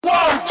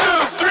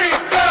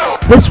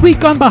This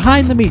week on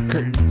Behind the Meat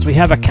Curtains, we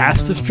have a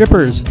cast of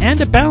strippers and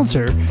a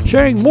bouncer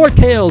sharing more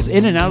tales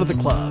in and out of the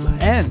club.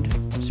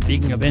 And,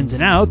 speaking of ins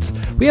and outs,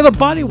 we have a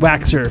body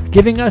waxer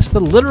giving us the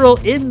literal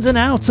ins and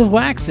outs of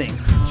waxing.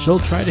 She'll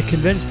try to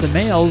convince the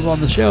males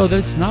on the show that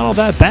it's not all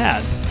that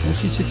bad. Will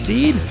she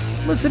succeed?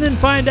 Listen and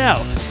find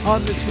out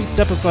on this week's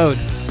episode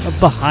of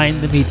Behind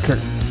the Meat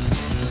Curtains.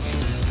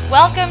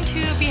 Welcome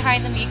to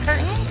Behind the Meat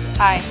Curtains.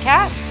 I'm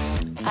Kat.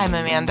 I'm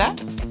Amanda.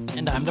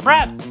 And I'm the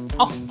Brad.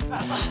 Oh,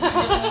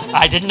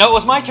 I didn't know it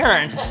was my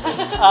turn.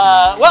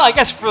 Well, I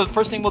guess for the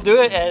first thing we'll do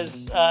it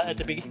as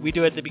we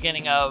do at the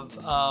beginning of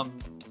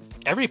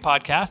every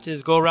podcast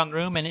is go around the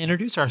room and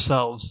introduce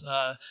ourselves.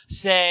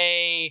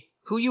 Say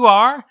who you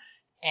are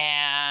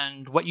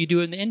and what you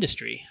do in the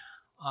industry,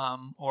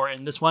 or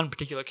in this one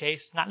particular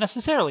case, not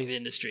necessarily the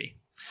industry.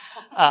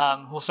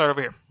 We'll start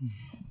over here.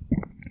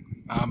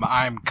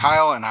 I'm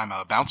Kyle, and I'm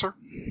a bouncer.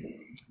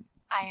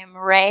 I am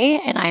Ray,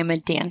 and I'm a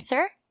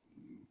dancer.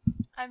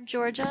 I'm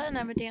Georgia, and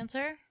I'm a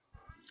dancer.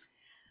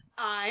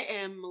 I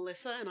am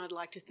Melissa, and I'd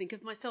like to think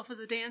of myself as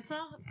a dancer,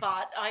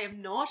 but I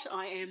am not.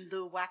 I am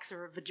the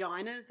waxer of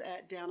vaginas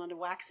at Down Under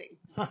Waxing.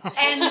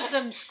 And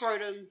some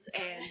scrotums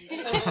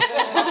and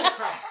lots of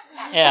cracks.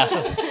 Yeah, so,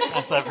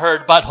 as I've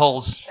heard,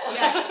 buttholes.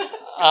 Yes.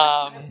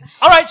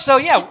 All right, so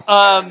yeah,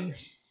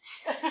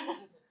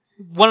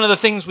 one of the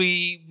things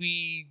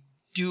we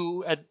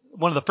do at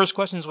one of the first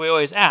questions we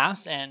always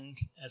ask, and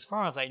as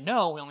far as I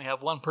know, we only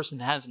have one person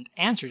that hasn't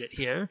answered it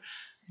here.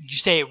 Did you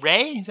say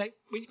Ray? Is that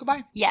what you go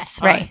by?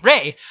 Yes, All Ray. right,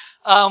 Ray.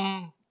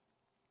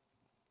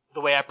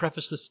 The way I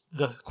preface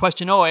the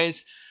question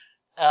always,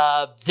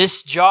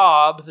 this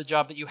job, the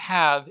job that you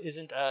have,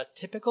 isn't a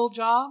typical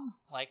job.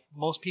 Like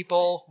most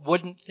people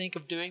wouldn't think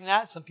of doing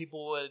that. Some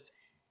people would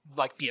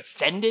be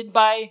offended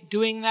by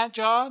doing that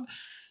job.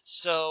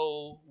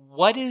 So,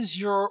 what is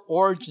your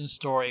origin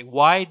story?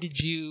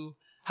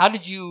 How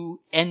did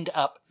you end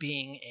up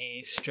being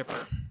a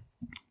stripper?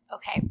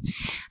 Okay.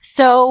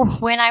 So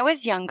when I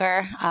was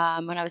younger,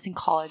 when I was in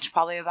college,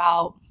 probably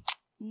about,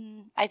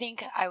 I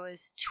think I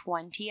was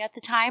 20 at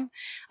the time,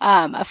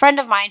 a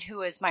friend of mine who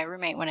was my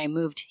roommate when I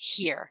moved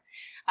here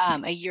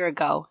a year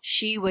ago,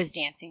 she was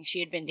dancing.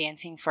 She had been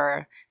dancing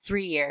for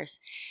 3 years.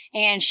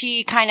 And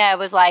she kind of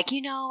was like,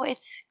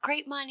 it's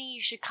great money.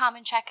 You should come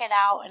and check it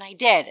out. And I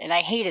did. And I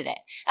hated it.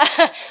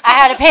 I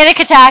had a panic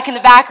attack in the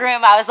back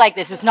room. I was like,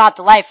 this is not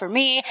the life for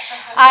me.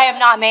 I am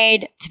not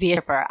made to be a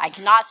stripper. I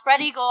cannot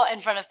spread eagle in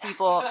front of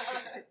people.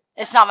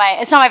 It's not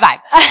my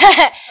vibe.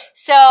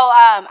 So,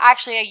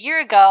 actually a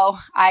year ago,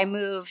 a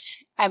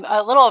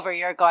little over a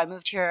year ago, I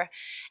moved here,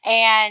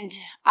 and,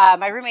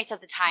 my roommates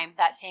at the time,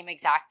 that same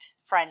exact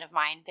friend of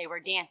mine, they were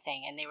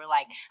dancing, and they were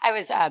like, I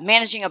was,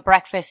 managing a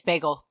breakfast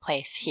bagel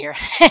place here,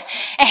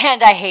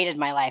 and I hated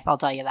my life, I'll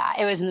tell you that.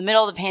 It was in the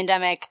middle of the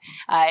pandemic.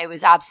 It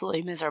was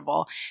absolutely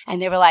miserable,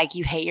 and they were like,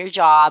 you hate your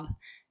job.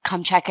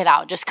 Come check it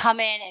out. Just come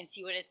in and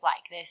see what it's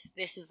like.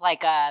 This is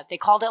like they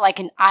called it like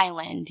an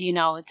island,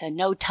 it's a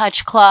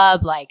no-touch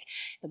club. Like,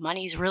 the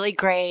money's really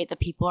great. The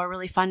people are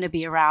really fun to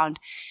be around.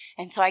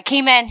 And so I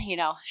came in,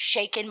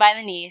 shaken by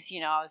the knees.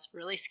 I was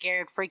really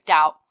scared, freaked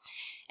out.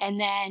 And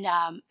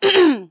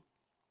then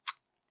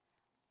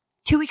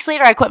 2 weeks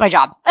later, I quit my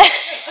job.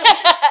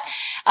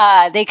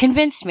 They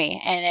convinced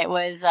me, and it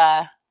was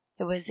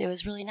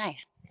really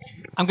nice.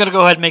 I'm going to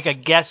go ahead and make a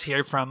guess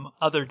here from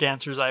other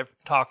dancers I've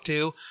talked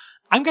to.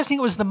 I'm guessing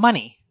it was the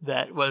money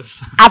that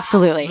was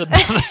absolutely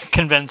the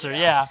convincer.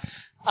 Yeah.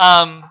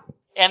 And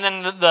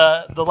then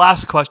the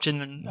last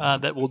question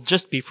that will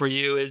just be for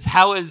you is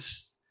how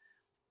is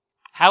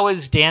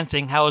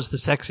dancing? How is the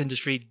sex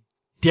industry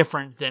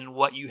different than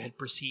what you had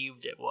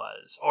perceived it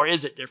was, or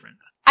is it different?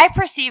 I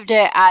perceived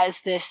it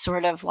as this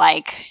sort of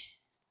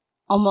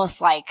almost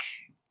like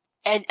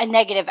a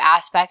negative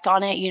aspect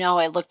on it.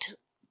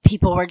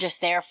 People were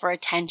just there for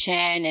attention,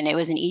 and it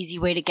was an easy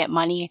way to get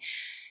money.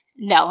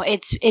 No,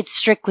 it's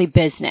strictly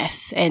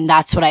business, and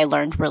that's what I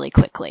learned really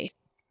quickly.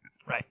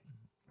 Right.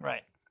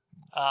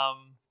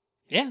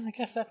 Yeah, I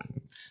guess that's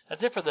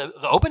it for the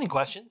opening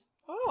questions.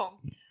 Oh,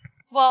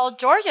 well,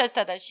 Georgia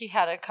said that she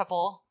had a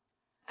couple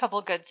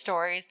good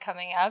stories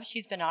coming up.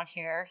 She's been on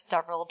here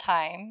several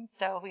times,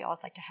 so we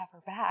always like to have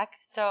her back.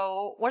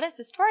 So, what is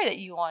the story that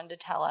you wanted to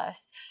tell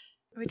us?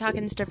 Are we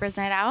talking strippers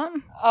night out?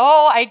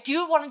 Oh, I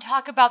do want to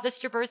talk about the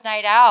strippers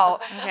night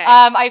out. Okay.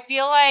 I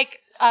feel like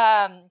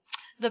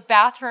the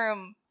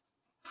bathroom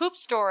poop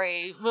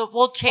story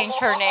will change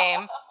her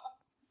name.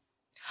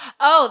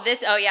 Oh,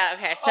 yeah,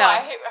 okay. So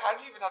how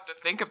did you even have to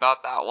think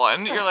about that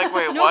one? You're like,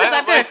 wait, no, what? because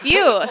I've done a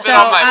few. It's been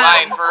on my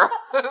mind for.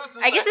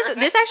 I guess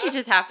this actually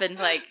just happened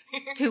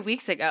 2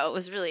 weeks ago. It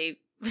was really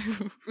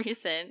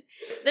recent.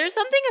 There's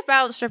something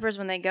about strippers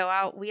when they go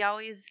out. We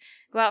always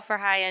go out for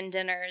high-end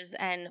dinners,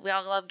 and we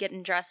all love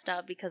getting dressed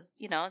up because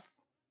you want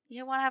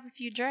to have a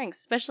few drinks,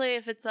 especially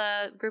if it's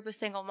a group of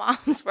single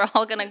moms. We're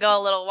all gonna go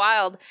a little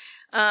wild.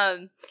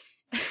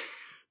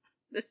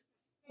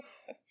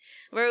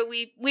 Where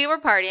we were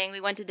partying,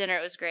 we went to dinner,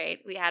 it was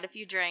great. We had a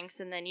few drinks,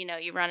 and then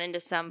you run into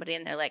somebody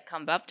and they're like,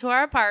 come up to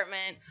our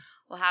apartment,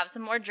 We'll have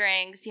some more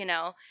drinks,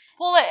 Well,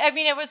 I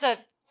mean, it was a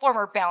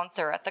former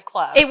bouncer at the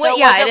club. It so was,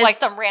 yeah, it it wasn't is, like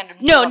some random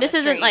dude no, on this the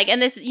isn't street. like,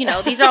 and this,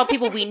 these are all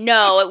people we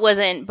know. It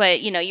wasn't,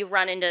 but, you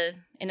run into,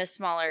 in a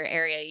smaller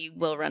area, you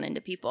will run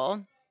into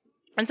people.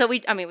 And so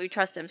we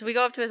trust him. So we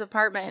go up to his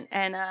apartment,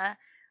 and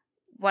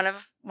one of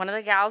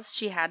the gals,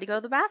 she had to go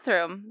to the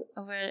bathroom,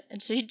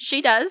 and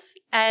she does,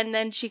 and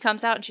then she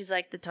comes out and she's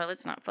like, the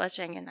toilet's not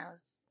flushing, and I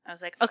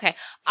was like, okay,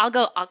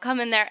 I'll come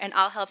in there and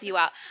I'll help you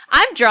out.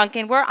 I'm drunk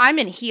and I'm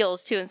in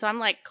heels too, and so I'm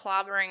like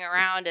clobbering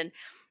around, and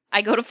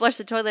I go to flush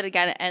the toilet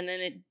again, and then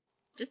it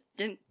just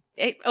didn't.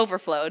 It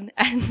overflowed,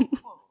 and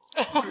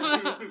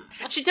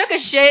she took a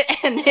shit,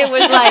 and it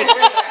was like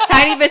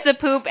tiny bits of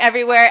poop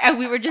everywhere, and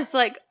we were just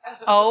like,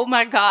 oh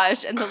my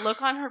gosh, and the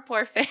look on her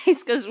poor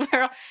face, because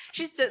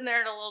she's sitting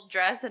there in a little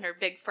dress and her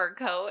big fur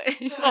coat.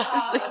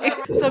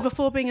 So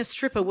before being a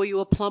stripper, were you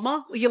a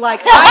plumber? Were you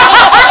like,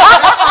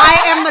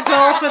 I am the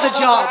girl for the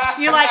job?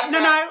 You're like, no,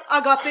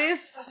 I got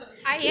this.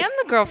 I am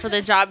the girl for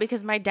the job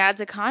because my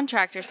dad's a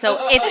contractor.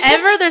 So if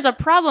ever there's a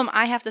problem,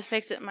 I have to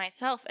fix it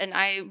myself. And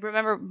I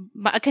remember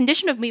a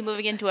condition of me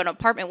moving into an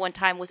apartment one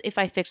time was if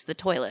I fixed the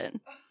toilet.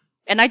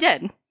 And I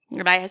did.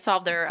 And I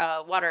solved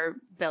their water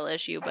bill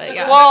issue, but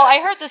yeah. Well,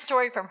 I heard the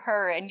story from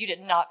her, and you did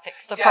not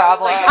fix the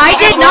problem. I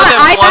did not.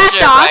 I flush backed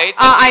it, off. right?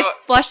 I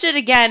flushed it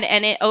again,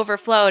 and it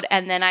overflowed,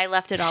 and then I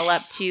left it all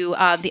up to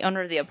the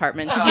owner of the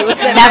apartment to do with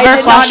it. Never I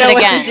did flush not know it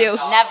what again. to do.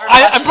 Never.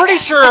 I'm pretty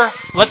sure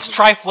Let's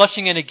Try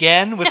Flushing It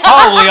Again was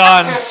probably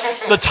on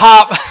the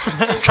top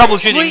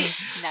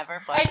troubleshooting. Never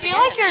flush I it feel again.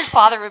 like your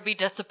father would be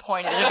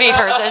disappointed if he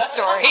heard this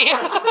story.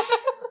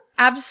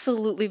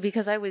 Absolutely,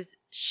 because I was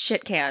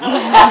shit canned.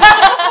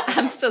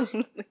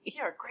 Absolutely.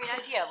 You're a great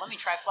idea. Let me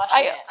try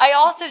flushing it. I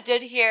also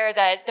did hear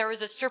that there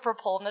was a stripper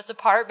pole in this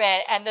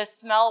apartment, and the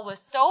smell was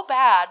so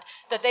bad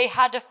that they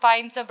had to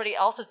find somebody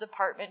else's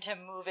apartment to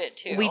move it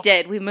to. We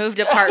did. We moved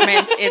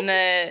apartments in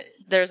the.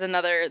 There's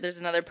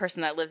another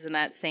person that lives in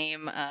that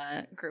same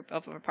group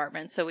of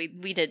apartments. So we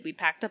did. We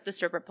packed up the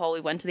stripper pole.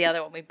 We went to the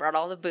other one. We brought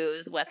all the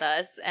booze with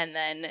us, and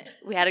then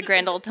we had a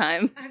grand old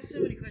time. I have so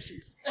many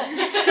questions.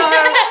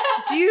 So,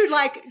 do you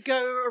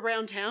go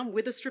around town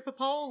with a stripper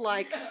pole,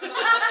 like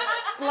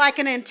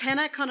an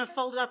antenna kind of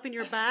folded up in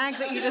your bag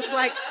that you just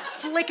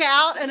flick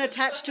out and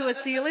attach to a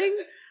ceiling?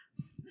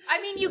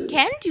 I mean, you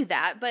can do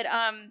that, but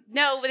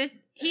no.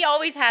 He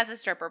always has a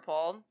stripper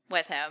pole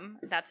with him.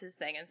 That's his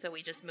thing, and so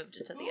we just moved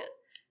it to the.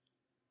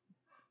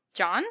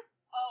 John?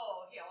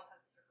 Oh, he always has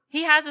a stripper.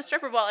 He has a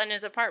stripper pole in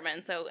his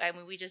apartment, so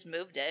we just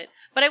moved it.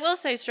 But I will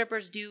say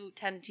strippers do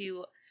tend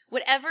to.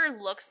 Whatever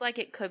looks like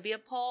it could be a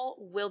pole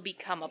will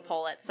become a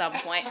pole at some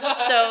point.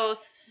 So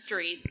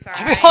street signs.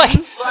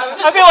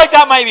 I feel like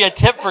that might be a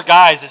tip for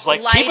guys. It's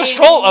like keep a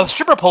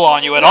stripper pole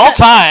on you at all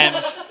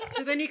times.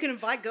 So then you can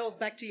invite girls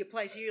back to your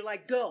place. You're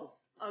like, girls,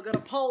 I've got a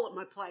pole at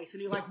my place,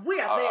 and you're like, we're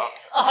there.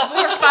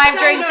 We're 5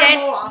 drinks in.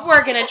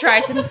 We're gonna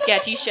try some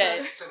sketchy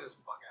shit.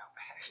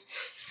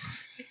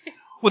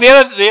 Well, the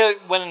other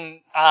when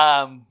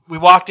we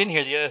walked in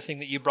here, the other thing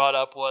that you brought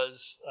up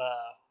was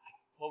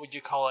what would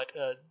you call it?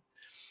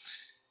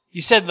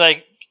 You said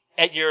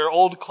at your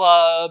old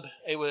club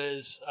it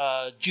was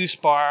a juice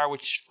bar,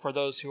 which for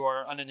those who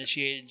are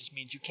uninitiated just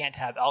means you can't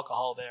have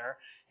alcohol there.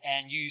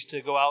 And you used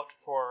to go out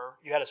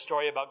you had a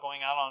story about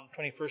going out on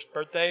 21st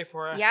birthday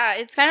for Yeah,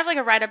 it's kind of like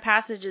a rite of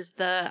passage is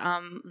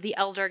the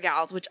elder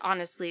gals, which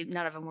honestly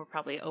none of them were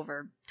probably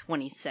over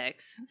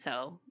 26,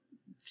 so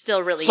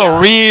still really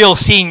young. Real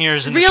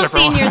seniors in the stripper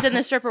world. Real seniors in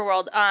the stripper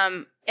world,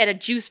 at a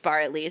juice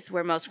bar at least,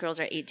 where most girls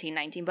are 18,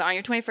 19. But on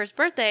your 21st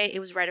birthday, it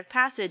was rite of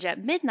passage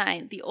at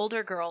midnight. The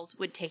older girls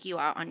would take you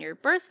out on your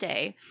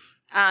birthday.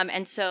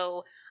 And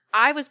so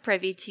I was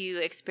privy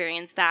to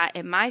experience that,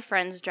 and my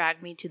friends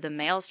dragged me to the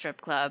male strip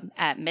club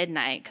at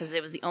midnight because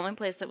it was the only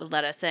place that would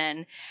let us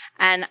in.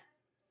 And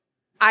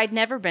I'd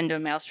never been to a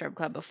male strip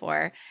club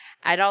before.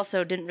 I'd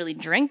also didn't really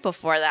drink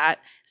before that.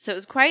 So it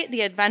was quite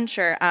the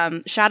adventure.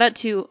 Shout out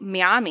to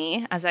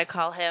Miami, as I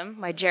call him,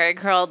 my Jerry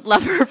curled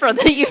lover for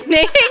the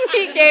evening.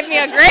 He gave me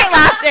a great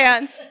lap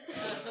dance.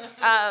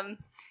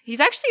 He's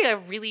actually a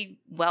really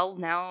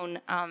well-known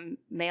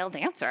male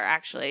dancer,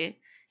 actually.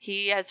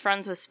 He has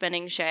friends with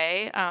Spinning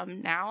Shay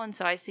now, and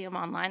so I see him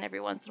online every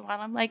once in a while.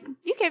 I'm like,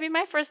 you gave me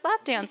my first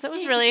lap dance. It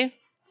was really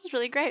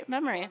great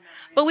memory.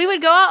 But we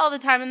would go out all the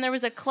time, and there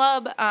was a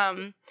club.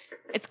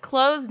 It's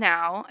closed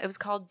now. It was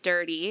called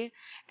Dirty,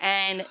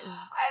 and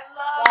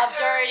I love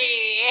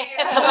Dirty.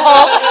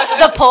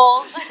 The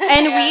poles.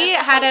 And we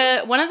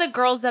had one of the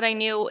girls that I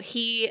knew.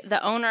 The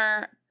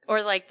owner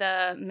or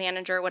the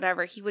manager or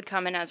whatever, he would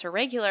come in as her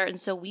regular, and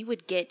so we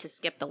would get to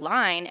skip the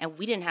line, and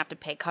we didn't have to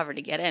pay cover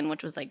to get in,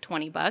 which was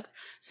 $20.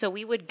 So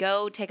we would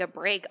go take a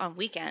break on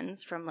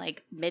weekends from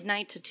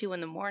midnight to 2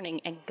 in the morning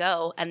and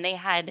go, and they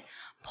had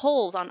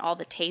poles on all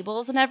the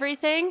tables and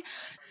everything.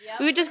 Yep.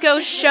 We would just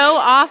go show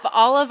off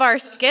all of our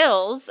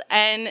skills,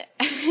 and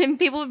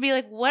people would be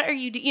like, what are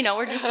you doing?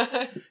 We're just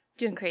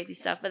doing crazy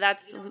stuff, but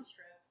that's...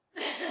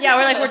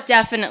 Yeah, we're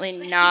definitely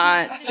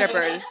not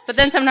strippers. But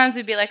then sometimes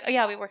we'd be like, oh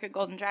yeah, we work at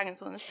Golden Dragon,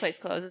 so when this place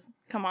closes,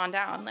 come on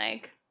down.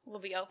 We'll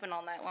be open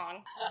all night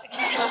long.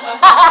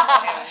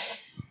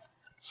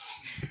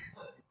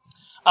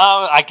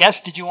 I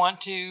guess, did you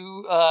want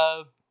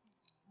to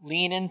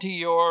lean into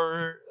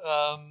your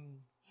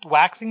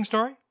waxing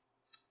story?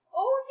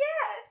 Oh,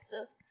 yes.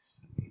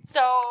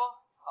 So,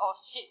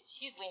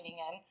 she's leaning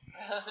in.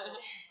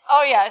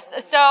 Oh, yes.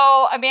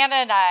 So, Amanda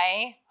and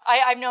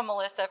I've known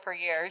Melissa for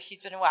years.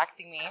 She's been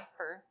waxing me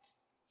for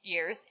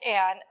years.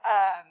 And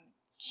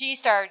she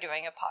started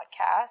doing a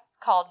podcast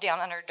called Down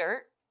Under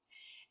Dirt.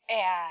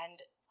 And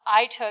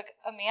I took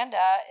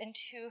Amanda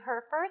into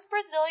her first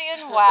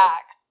Brazilian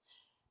wax.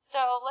 So,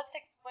 let's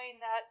explain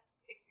that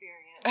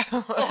experience.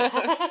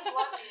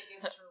 Slightly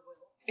against her will.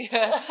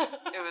 Yeah,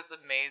 it was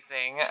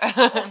amazing.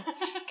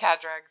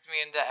 Kat drags me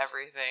into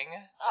everything.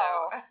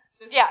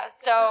 So Yeah,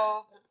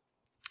 so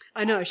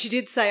I know. She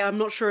did say, I'm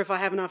not sure if I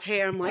have enough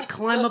hair. I'm like,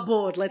 climb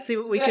aboard. Let's see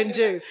what we can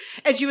do.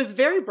 And she was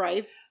very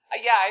brave.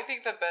 yeah, I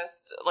think the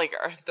best,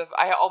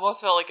 I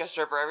almost felt like a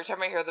stripper. Every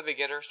time I hear the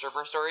beginner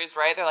stripper stories,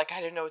 right? They're like,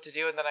 I didn't know what to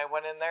do. And then I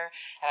went in there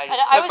and I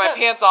just took my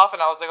pants off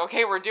and I was like,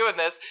 okay, we're doing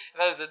this. And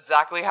that is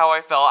exactly how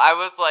I felt. I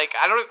was like,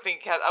 I don't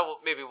think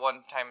maybe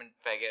one time in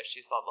Vegas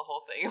she saw the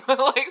whole thing. But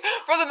like,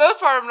 for the most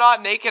part, I'm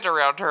not naked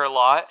around her a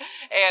lot.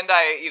 And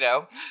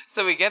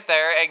so we get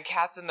there and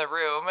Kat's in the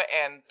room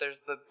and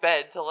there's the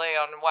bed to lay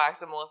on and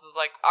wax. And Melissa's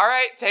like, all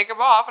right, take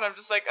them off. And I'm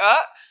just like,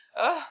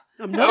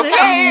 I'm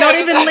not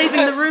even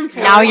leaving the room for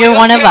Now it. you're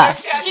one of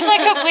us. she's like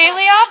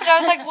completely off. And I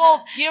was like,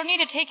 well, you don't need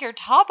to take your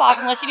top off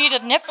unless you need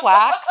a nip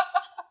wax.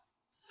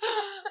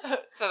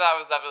 So that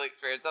was definitely an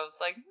experience. I was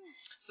like,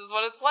 this is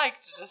what it's like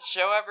to just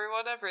show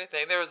everyone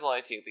everything. There was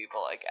only 2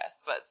 people, I guess,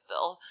 but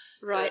still.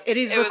 Right. It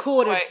is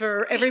recorded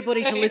for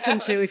everybody to listen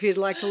to if you'd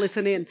like to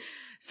listen in.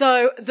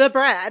 So,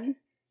 Brad.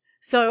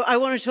 So, I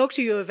want to talk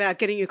to you about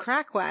getting your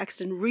crack waxed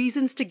and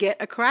reasons to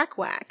get a crack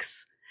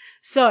wax.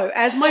 So,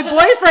 as my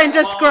boyfriend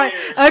described,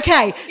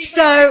 okay,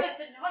 so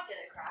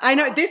I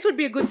know this would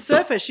be a good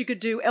surface. You could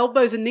do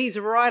elbows and knees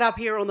right up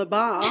here on the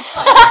bar.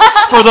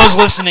 For those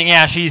listening,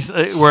 yeah,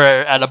 we're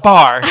at a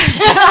bar.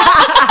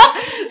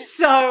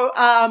 So,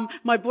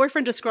 my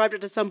boyfriend described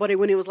it to somebody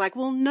when he was like,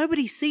 well,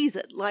 nobody sees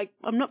it. Like,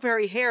 I'm not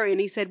very hairy.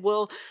 And he said,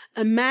 well,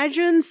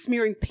 imagine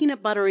smearing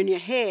peanut butter in your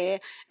hair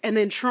and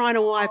then trying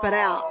to wipe it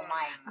out. Oh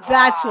my God.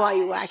 That's why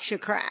you wax your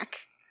crack.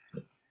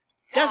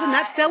 Doesn't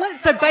that sell it?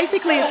 So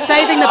basically it's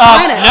saving the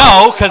planet.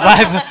 No, because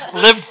I've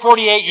lived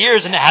 48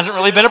 years and it hasn't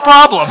really been a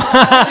problem.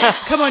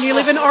 Come on, you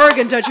live in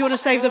Oregon. Don't you want to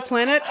save the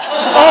planet?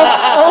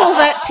 All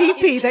that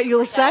teepee that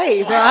you'll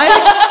save, right?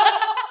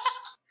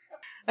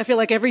 I feel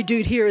like every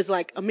dude here is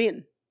like, I'm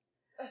in.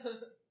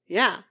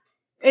 Yeah.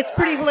 It's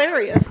pretty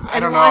hilarious. I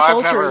don't know.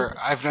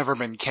 I've never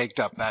been caked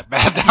up that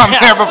bad down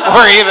there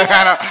before either.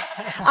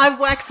 I've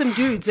waxed some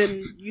dudes,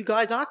 and you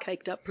guys are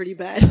caked up pretty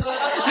bad.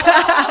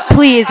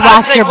 Please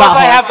wax your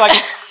buttholes.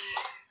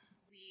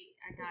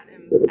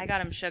 I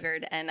got him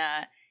sugared, and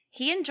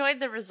he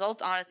enjoyed the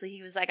results. Honestly,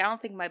 he was like, I don't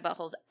think my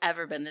butthole's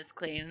ever been this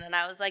clean. And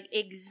I was like,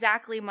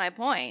 exactly my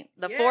point.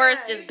 The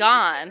forest is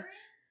gone.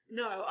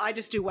 No, I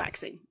just do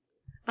waxing.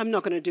 I'm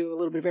not going to do a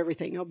little bit of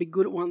everything. I'll be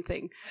good at one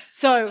thing.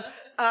 So,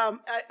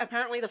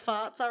 apparently the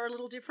farts are a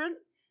little different.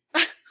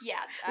 Yeah,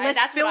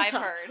 that's what filter.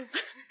 I've heard.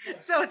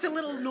 So it's a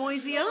little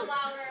noisier.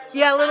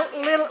 Yeah, a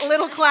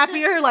little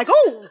clappier. Like,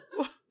 oh.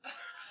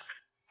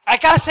 I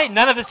gotta say,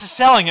 none of this is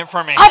selling it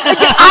for me.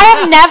 I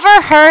have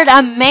never heard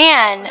a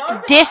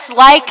man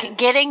dislike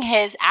getting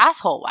his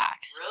asshole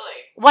waxed.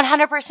 Really?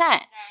 100%.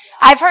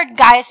 I've heard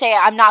guys say,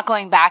 I'm not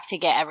going back to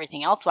get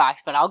everything else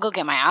waxed, but I'll go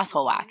get my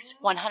asshole waxed.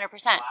 100%.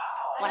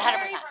 100%.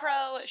 I'm very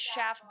pro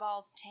shaft,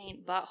 balls,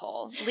 taint,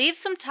 butthole. Leave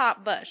some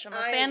top bush. I'm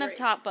a fan of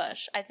top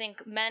bush. I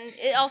think men,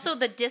 also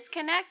the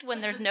disconnect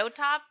when there's no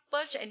top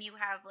bush and you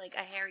have like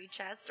a hairy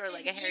chest or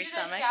like a hairy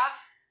stomach.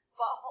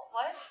 Butthole,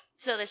 what?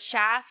 So the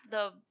shaft,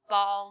 the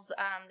balls,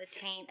 the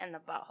taint, and the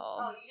butthole.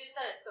 Oh, you just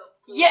said it so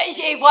sweet. Yeah,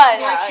 it was.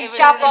 Yeah, She it was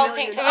shaft a balls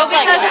million taint. times.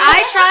 Because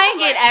I try and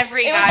get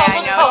every guy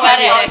I know to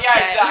do this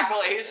shit.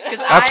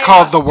 Exactly. That's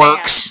called the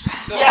works.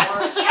 Yeah,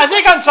 I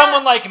think on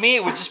someone like me,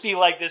 it would just be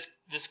like this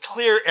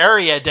clear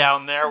area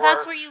down there.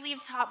 That's where you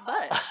leave top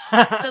bush.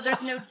 So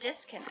there's no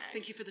disconnect.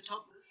 Thank you for the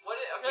top.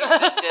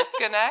 The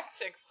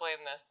disconnect? Explain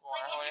this more.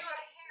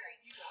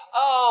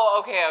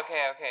 Oh, okay,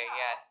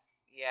 yes.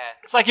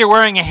 It's like you're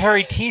wearing a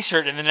hairy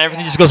T-shirt and then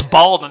everything just goes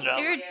bald under. Have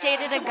you ever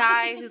dated a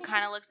guy who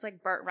kind of looks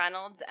like Burt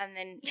Reynolds and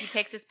then he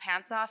takes his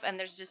pants off and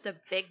there's just a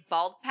big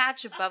bald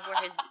patch above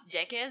where his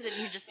dick is and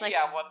you're just like,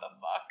 yeah, what the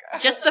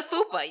fuck? Just the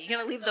fupa. You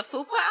gonna leave the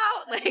fupa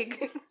out?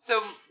 Like.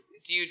 So,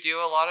 do you do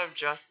a lot of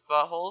just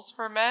buttholes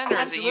for men, or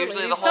Absolutely. is it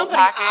usually the If whole somebody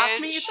package?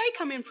 asks me, if they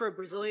come in for a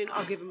Brazilian,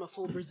 I'll give them a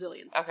full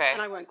Brazilian. Okay.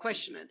 And I won't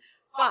question it.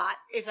 But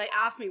if they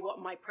ask me what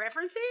my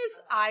preference is,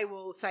 I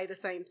will say the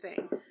same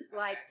thing.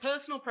 Like,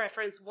 personal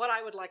preference, what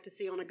I would like to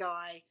see on a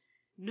guy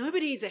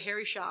Nobody needs a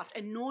hairy shaft,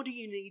 and nor do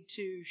you need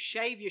to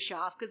shave your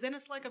shaft, because then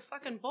it's like a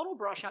fucking bottle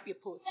brush up your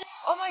puss.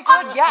 Oh my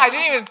god, yeah, I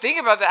didn't even think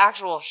about the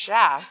actual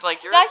shaft.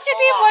 Like, you're That should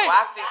be what-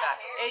 waxing that.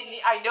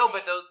 I know,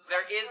 but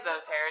there is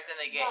those hairs, and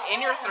they get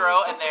in your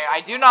throat, and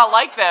I do not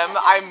like them.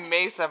 I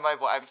may send my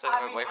boyfriend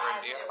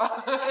to you.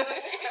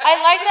 I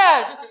like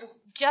that.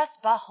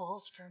 Just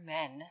buttholes for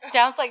men.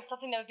 Sounds like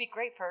something that would be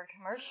great for a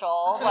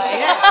commercial.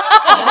 Like,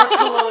 Or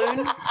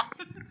cologne.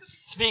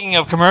 Speaking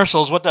of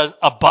commercials, what does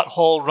a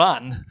butthole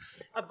run?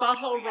 A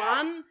butthole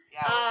run.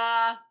 Yeah.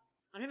 I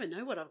don't even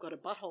know what I've got a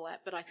butthole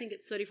at, but I think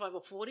it's 35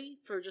 or 40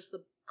 for just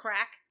the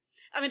crack.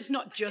 I mean, it's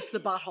not just the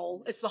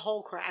butthole; it's the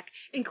whole crack,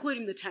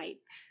 including the taint.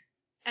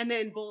 And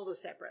then balls are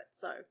separate,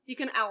 so you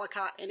can a la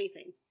carte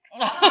anything.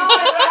 There's too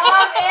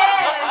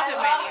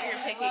many.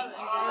 You're picking.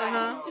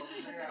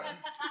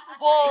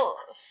 well,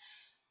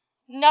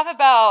 enough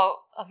about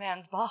a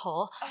man's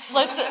butthole.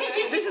 Let's.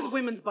 This is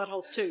women's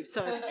buttholes too,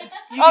 so.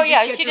 You Oh can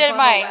yeah, just she get your did butthole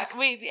mine. waxed.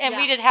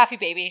 We did Happy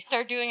Baby.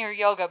 Start doing your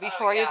yoga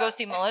before you go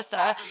see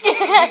Melissa. Take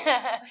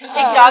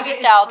doggy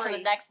style to the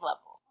free. next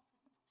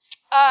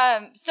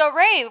level. So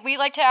Ray, we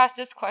like to ask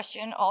this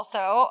question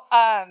also.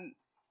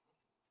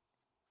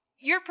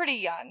 You're pretty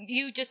young.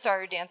 You just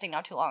started dancing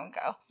not too long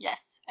ago.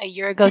 Yes, a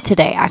year ago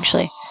today,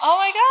 actually. Oh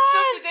my god!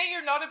 So today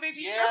you're not a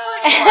baby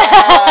stripper anymore.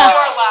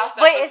 Your last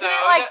Wait, episode. isn't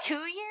it like 2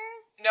 years?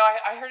 No,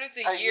 I heard it's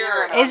a year.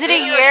 Is it a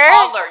You're year?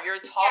 You're a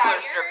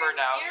toddler stripper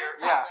now.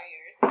 Yeah.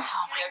 Oh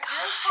my You're a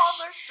gosh.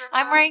 toddler stripper.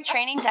 I'm wearing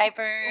training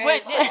diapers.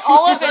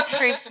 All of this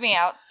creeps me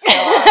out still.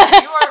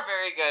 You are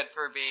very good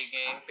for being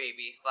a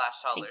baby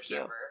 / toddler Thank you.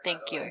 stripper.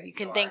 Thank you. You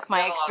can are. thank You my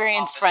have a lot of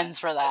experienced friends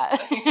for that.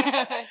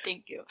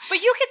 Thank you.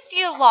 But you could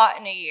see a lot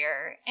in a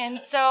year.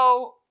 And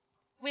so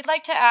we'd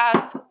like to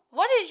ask,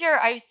 what is your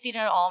I've seen it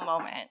all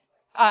moment?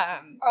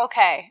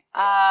 Okay.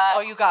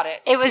 Oh, you got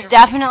it. It was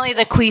definitely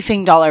the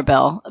queefing dollar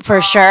bill,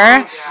 for sure.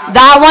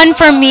 That one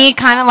for me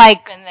kind of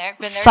like Been there,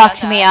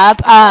 fucked done me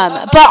that.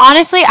 up. But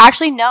honestly,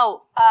 actually,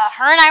 no.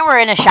 Her and I were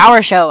in a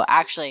shower show,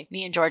 actually,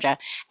 me and Georgia.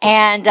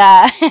 And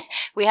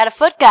we had a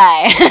foot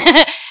guy.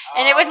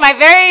 And it was my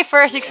very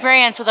first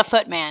experience with a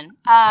foot man.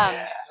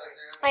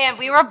 And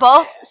we were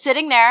both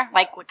sitting there,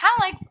 like, kind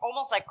of like,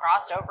 almost like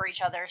crossed over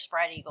each other,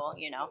 spread eagle,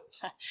 you know,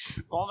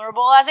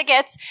 vulnerable as it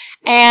gets.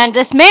 And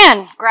this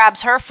man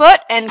grabs her foot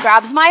and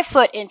grabs my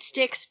foot and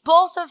sticks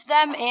both of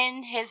them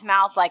in his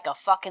mouth like a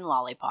fucking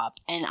lollipop.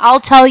 And I'll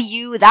tell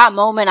you, that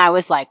moment I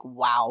was like,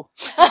 wow.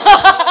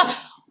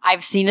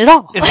 I've seen it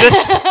all.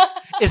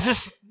 Is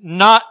this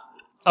not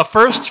a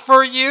first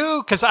for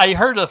you? Because I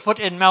heard a foot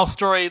and mouth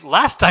story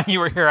last time you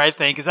were here, I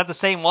think. Is that the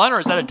same one or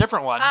is that a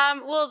different one?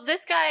 Well,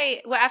 this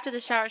guy, after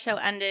the shower show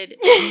ended,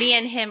 me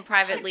and him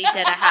privately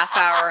did a half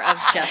hour of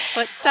just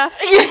foot stuff.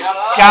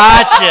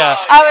 Gotcha.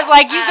 I was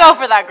like, you go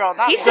for that, girl.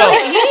 Not He me. still,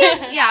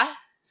 yeah.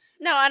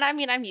 No, and I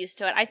mean, I'm used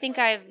to it. I think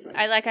I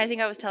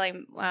was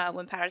telling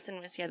when Patterson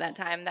was here that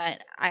time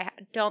that I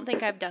don't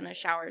think I've done a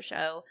shower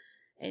show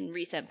in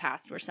recent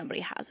past where somebody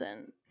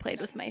hasn't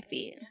played with my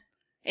feet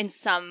in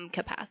some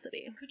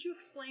capacity. Could you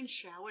explain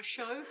shower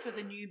show for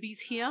the newbies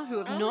here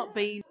who have not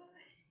been?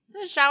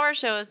 So a shower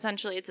show,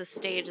 essentially, it's a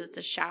stage, it's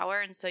a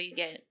shower, and so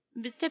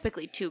it's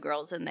typically two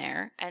girls in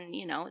there, and,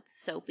 you know, it's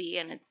soapy,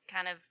 and it's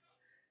kind of...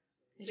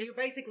 So you're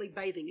basically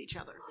bathing each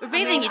other. We're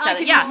bathing each I other,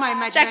 can yeah. use my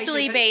imagination,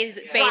 Sexually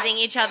but- bathing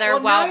each other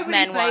Well, while nobody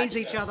men watch. bathes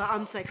each other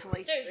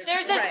unsexily.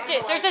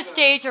 There's a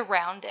stage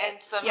around it.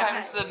 And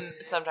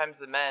sometimes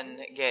the men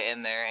get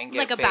in there and get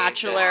Like a bathed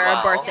bachelor as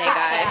or well. birthday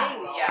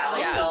guy.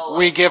 Yeah, they'll,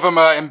 We give them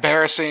an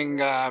embarrassing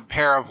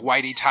pair of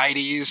whitey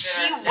tighties.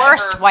 The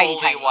worst never whitey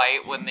fully tighty. white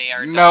when they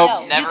are Nope.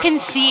 done. You Never can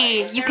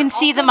fully white.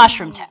 see the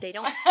mushroom tip. They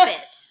don't fit.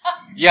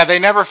 Yeah, they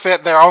never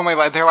fit. They're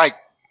like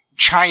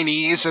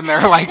Chinese and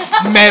they're like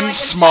men's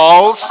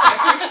smalls.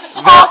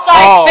 All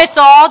size fits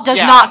all does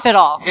Yeah. not fit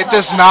all. It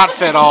does not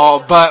fit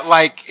all, but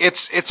like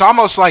it's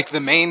almost like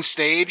the main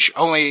stage,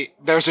 only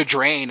there's a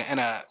drain and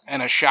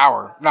a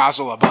shower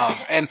nozzle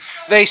above, and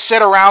they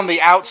sit around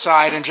the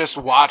outside and just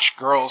watch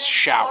girls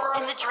shower.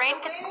 And the drain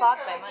gets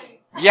clogged by money.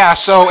 Yeah,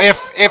 so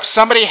if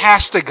somebody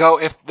has to go,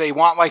 if they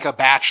want like a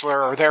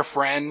bachelor or their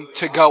friend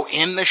to go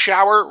in the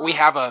shower, we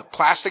have a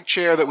plastic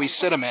chair that we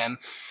sit them in,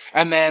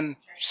 and then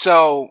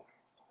so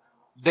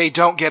they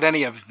don't get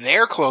any of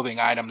their clothing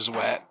items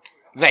wet.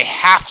 They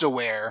have to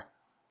wear,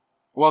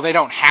 well, they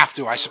don't have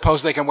to. I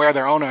suppose they can wear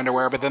their own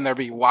underwear, but then they'll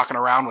be walking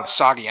around with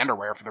soggy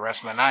underwear for the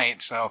rest of the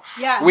night. So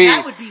Yeah,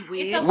 that would be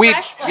weird.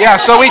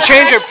 so we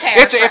change it.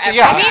 It's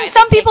yeah. I mean,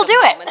 some people do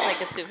it. It's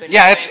like a souvenir.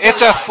 Yeah,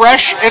 it's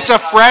a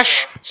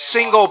fresh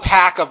single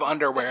pack of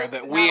underwear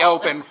that we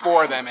open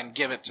for them and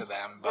give it to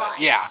them. But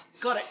yeah.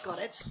 Got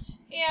it.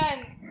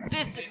 And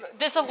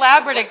this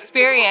elaborate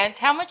experience,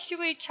 how much do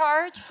we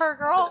charge per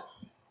girl?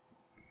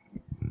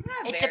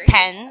 It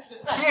depends.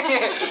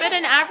 But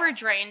an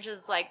average range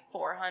is like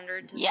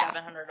 $400 to Yeah.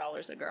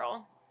 $700 a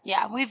girl.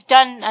 Yeah, we've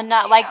done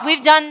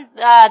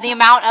the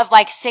amount of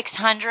like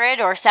 600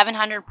 or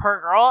 700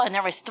 per girl, and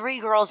there was 3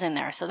 girls in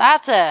there, so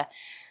that's a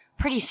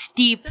pretty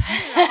steep.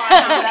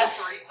 That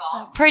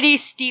three-song. Pretty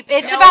steep.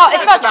 It's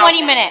about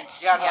 20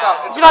 minutes.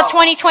 Yeah, It's about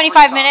 20,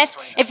 25 minutes.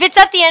 If it's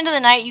at the end of the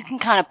night, you can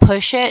kind of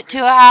push it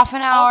to a half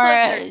an hour.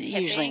 Also, if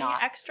you're Usually tipping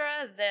not. extra,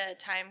 the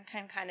time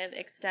can kind of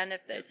extend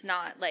if it's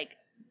not like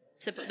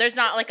there's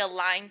not like a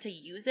line to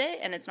use it,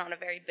 and it's not a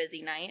very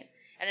busy night.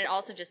 And it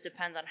also just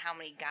depends on how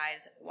many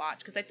guys watch.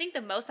 Because I think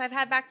the most I've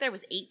had back there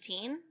was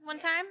 18 one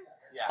time.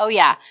 Yeah. Oh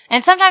yeah,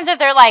 and sometimes if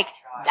they're like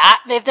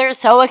that, if they're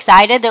so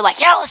excited, they're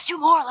like, yeah, let's do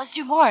more.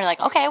 And like,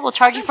 okay, we'll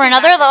charge you for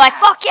another. They're like,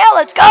 fuck yeah,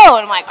 let's go.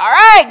 And I'm like, all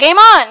right, game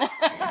on.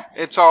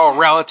 It's all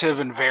relative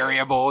and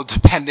variable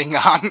depending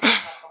on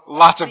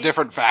lots of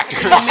different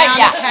factors. The amount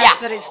Yeah, of cash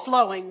that is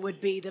flowing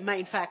would be the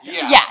main factor.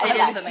 Yeah,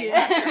 It is the main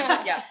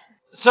factor. Yes.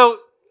 So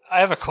I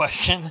have a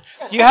question.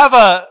 Do you have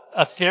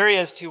a theory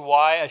as to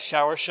why a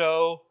shower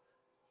show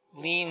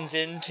leans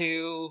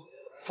into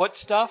foot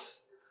stuff?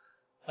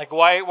 Like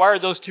why are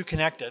those two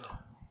connected?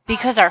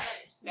 Because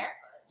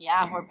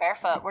we're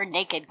barefoot. We're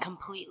naked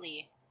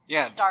completely.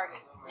 Yeah. Stark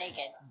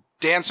naked.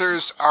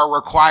 Dancers are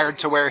required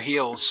to wear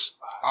heels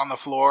on the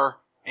floor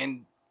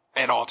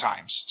at all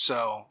times.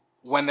 So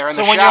when they're in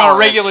the So when shower, you're on a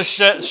regular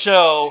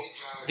show,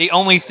 the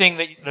only thing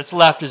that's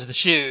left is the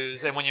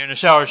shoes, and when you're in a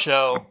shower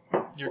show,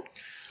 you're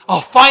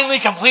finally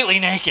completely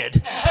naked.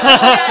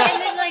 Yeah,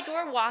 and then like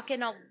we're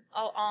walking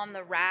on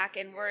the rack,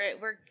 and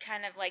we're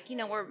kind of like,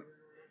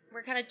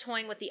 we're kind of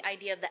toying with the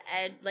idea of the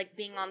edge, like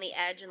being on the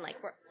edge, and like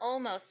we're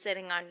almost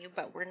sitting on you,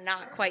 but we're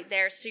not quite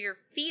there. So your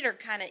feet are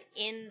kind of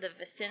in the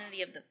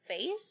vicinity of the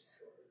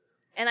face.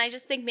 And I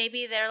just think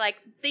maybe they're like,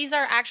 these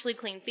are actually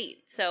clean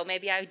feet. So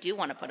maybe I do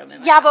want to put them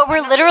in. Yeah, but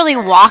we're literally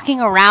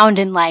walking around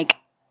in like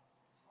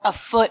a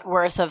foot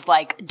worth of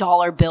like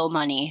dollar bill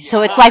money.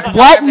 So it's like,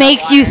 what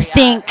makes you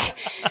think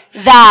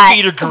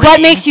that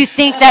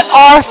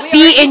our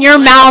feet in your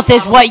mouth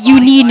is what you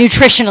need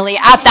nutritionally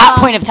at that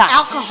point of time?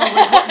 Alcohol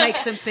is what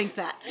makes them think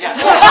that.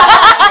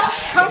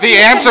 the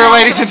answer,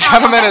 ladies and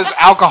gentlemen, is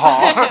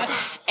alcohol.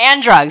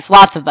 And drugs,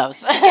 lots of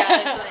those.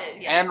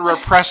 And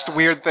repressed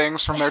weird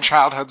things from their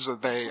childhoods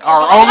that they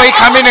are only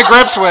coming to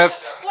grips with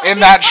in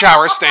that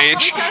shower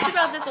stage. We talked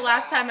about this the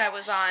last time I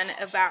was on,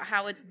 about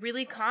how it's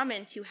really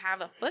common to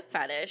have a foot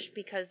fetish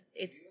because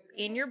it's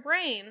in your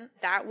brain.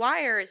 That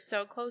wire is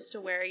so close to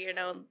where,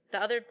 the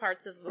other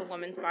parts of a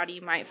woman's body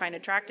you might find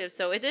attractive.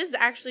 So it is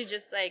actually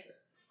just like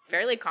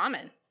fairly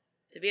common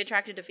to be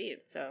attracted to feet.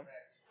 So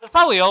There's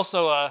probably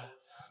also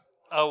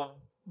a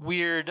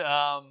weird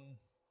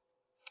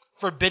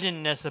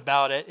forbiddenness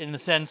about it in the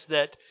sense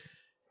that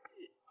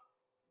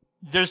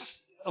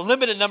there's a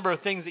limited number of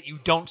things that you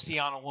don't see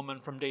on a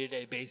woman from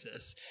day-to-day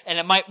basis. And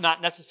it might not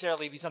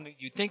necessarily be something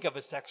you think of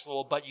as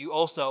sexual, but you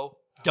also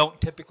don't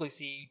typically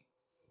see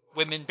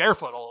women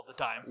barefoot all of the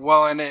time.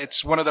 Well, and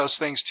it's one of those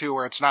things, too,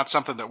 where it's not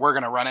something that we're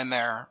going to run in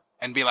there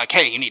and be like,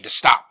 hey, you need to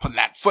stop putting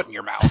that foot in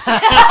your mouth.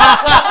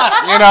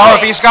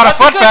 If he's got a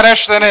foot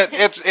fetish, then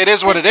it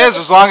is what it is,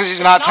 as long as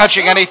he's not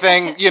touching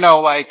anything,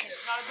 like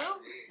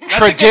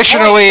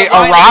traditionally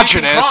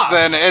erogenous,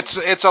 then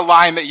it's a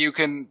line that you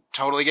can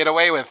totally get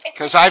away with.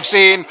 Because I've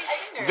seen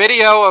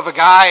video of a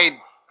guy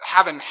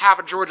having half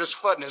of Georgia's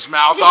foot in his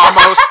mouth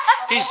almost.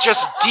 He's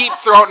just deep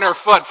throating her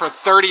foot for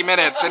 30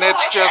 minutes, and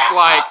it's just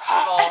like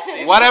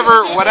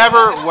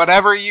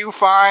whatever you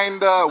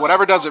find,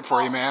 whatever does it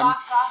for you, man.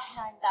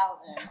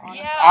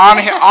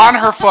 On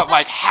her foot,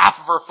 like half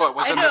of her foot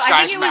was in this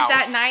guy's mouth.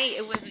 I think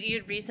it was that night.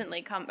 You'd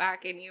recently come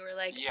back and you were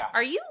like,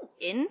 "Are you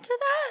into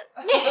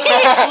that?"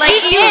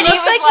 You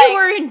looked like you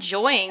were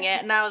enjoying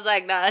it, and I was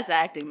like, "No, that's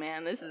acting,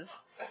 man. This is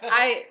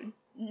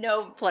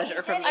no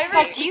pleasure from this."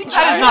 Like, do you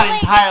That is not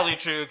entirely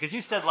true because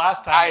you said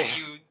last time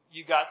that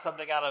you got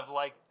something out of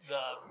like the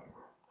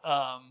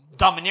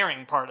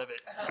domineering part of it.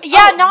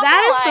 Yeah, not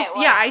that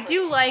is I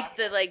do like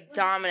the like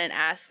dominant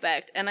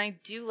aspect, and I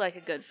do like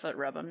a good foot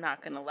rub. I'm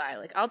not gonna lie.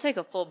 Like I'll take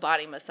a full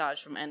body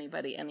massage from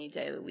anybody any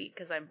day of the week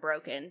because I'm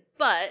broken,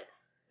 but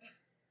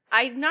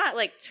I'm not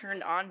like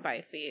turned on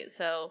by feet.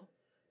 So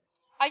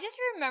I just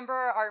remember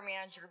our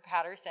manager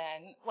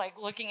Patterson like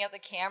looking at the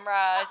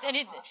cameras, and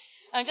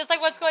I'm just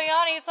like, what's going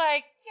on? And he's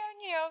like,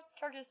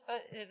 George's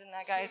foot is in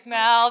that guy's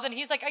mouth, and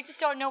he's like, I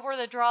just don't know where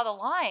to draw the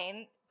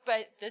line.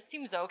 But this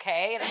seems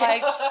okay. And I'm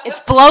like,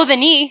 it's below the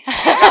knee.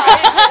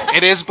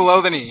 It is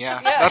below the knee,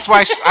 yeah. That's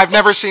why I've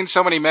never seen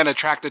so many men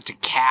attracted to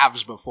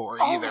calves before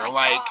either.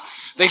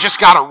 They just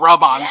got to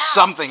rub on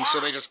something, so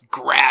they just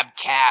grab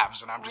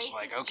calves. And I'm just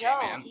like, okay,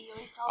 man.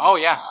 Oh,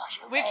 yeah.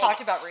 We've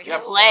talked about races.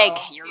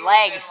 Your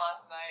leg.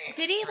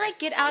 Did he like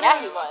get out Yeah,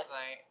 of? he was.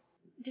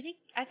 Did he?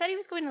 I thought he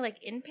was going to like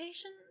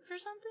inpatient for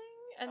something,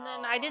 and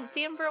then I didn't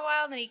see him for a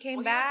while, and then he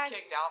came back. He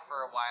was kicked out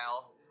for a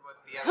while.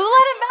 Who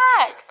let him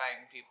back?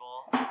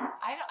 People.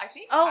 I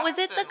think. Oh, was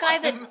it the guy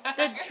that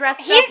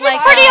dressed up like? He's been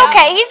pretty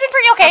okay. He's been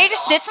pretty okay. He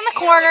just sits in the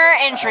corner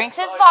and drinks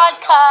his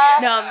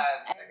vodka. No.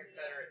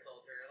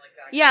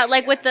 Yeah,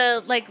 like with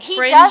the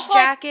fringe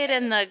jacket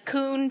and the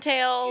coon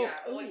tail. Yeah,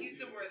 well, he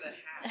used to wear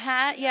the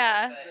hat.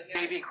 Yeah.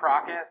 Baby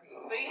Crockett.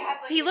 But he had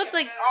he looked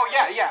like.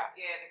 Oh yeah.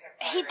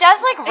 He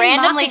does like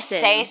randomly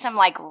moccasins. say some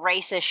like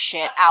racist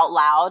shit out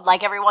loud,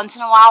 like every once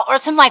in a while, or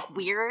some like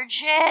weird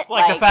shit.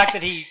 Like the fact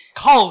that he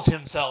calls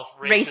himself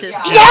racist.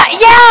 Racist.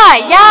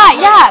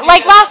 Yeah.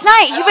 Like last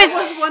night, he was. I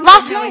was wondering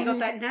Last how night, he got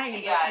that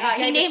name.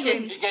 He named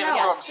it He gave it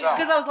to himself.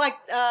 Because I was like,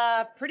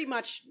 pretty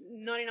much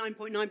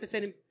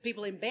 99.9% of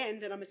people in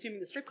Bend, and I'm assuming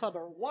the strip club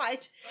are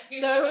white,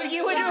 so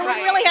you would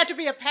really have to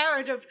be a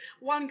parent of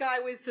one guy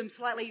with some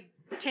slightly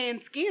tan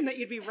skin that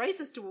you'd be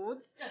racist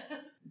towards.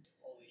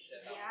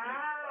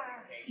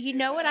 You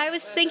know what I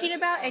was thinking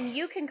about, and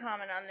you can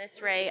comment on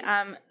this, Ray.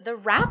 The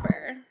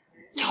rapper,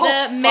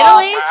 the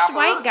middle-aged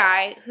white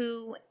guy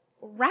who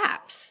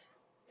raps,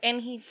 and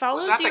he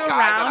follows Was that the you guy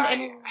around that I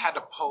and had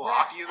to pull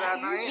off you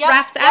that night?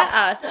 raps at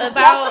us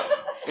about.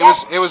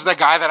 It was the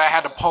guy that I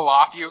had to pull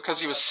off you because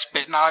he was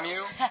spitting on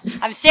you.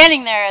 I'm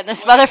standing there, and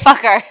this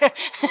motherfucker.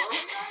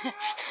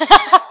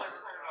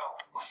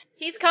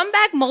 He's come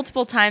back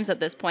multiple times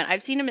at this point.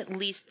 I've seen him at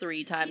least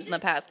 3 times in the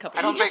past couple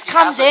I of don't He years. just think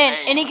he comes has a in,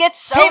 name. and he gets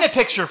so. Paint a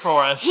picture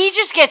for us. He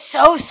just gets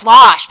so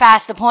sloshed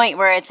past the point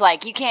where it's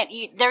like you can't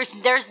eat.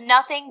 There's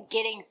nothing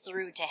getting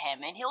through to him,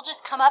 and he'll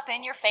just come up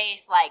in your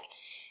face like,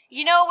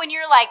 you know, when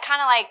you're like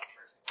kind of like.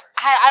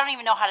 I don't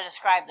even know how to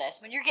describe this.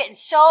 When you're getting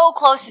so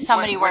close to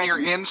somebody when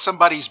you're in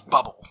somebody's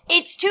bubble.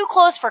 it's too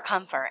close for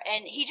comfort,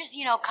 and he just,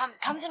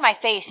 comes in my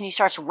face and he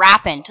starts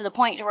rapping to the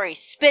point to where he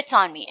spits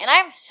on me, and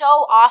I'm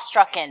so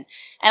awestrucken.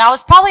 And I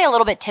was probably a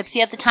little bit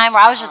tipsy at the time,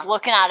 where I was just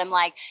looking at him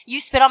like, "You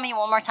spit on me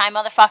one more time,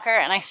 motherfucker,"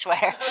 and I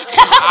swear.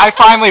 I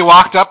finally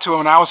walked up to him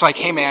and I was like,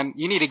 "Hey man,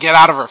 you need to get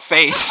out of her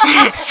face.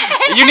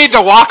 You need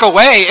to walk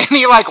away." And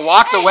he like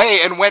walked away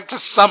and went to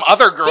some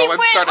other girl He and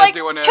went started like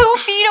doing it. 2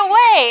 feet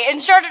away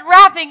and started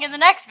rapping in the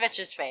next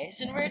bitch's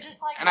face, and we're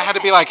just like. And I had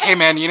to be like, "Hey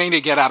man, you need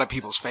to get out of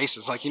people's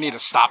faces. Like, you need to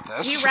stop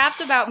this." He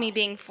rapped about me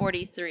being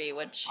 43,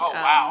 which Oh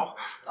wow.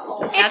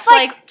 that's It's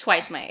like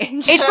twice my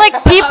age. It's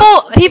like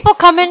people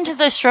come into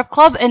the strip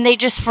club and they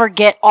just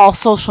forget all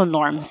social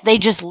norms. They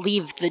just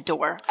leave the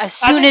door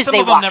as I soon think as some they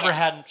of them walk never in.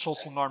 had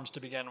social norms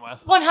to begin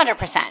with.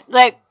 100%.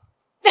 Like.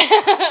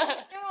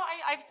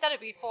 I've said it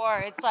before.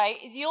 It's like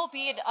you'll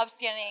be an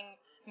upstanding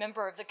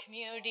member of the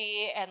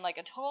community and like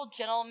a total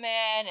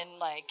gentleman, and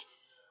like,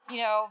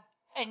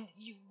 and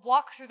you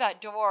walk through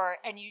that door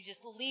and you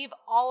just leave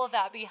all of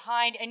that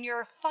behind, and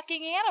you're a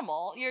fucking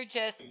animal. You're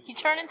just You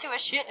turn into a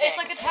shit. it's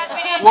like a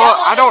Tasmanian Well,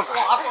 devil I don't-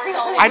 that's slobbering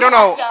all I over don't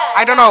know. yourself.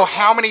 I don't know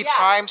how many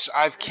times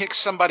I've kicked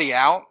somebody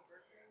out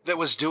that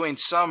was doing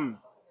some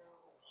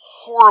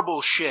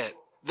horrible shit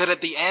that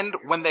at the end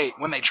when they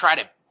try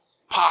to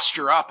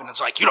posture up and it's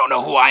like, "You don't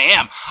know who I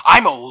am.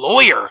 I'm a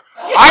lawyer.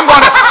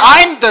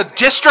 I'm the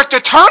district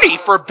attorney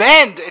for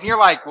Bend." And you're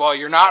like, "Well,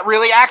 you're not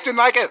really acting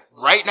like it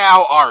right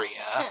now, are ya?"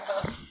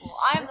 Well,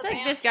 I'm It's the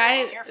like this bouncer guy.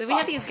 and you're We had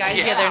fucked. these guys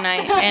Yeah. the other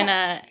night,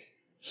 and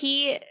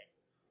he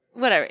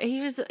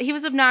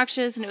was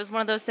obnoxious, and it was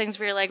one of those things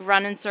where you're like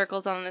running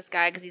circles on this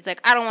guy because he's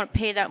like, "I don't want to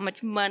pay that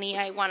much money.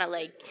 I want to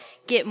like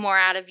get more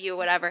out of you,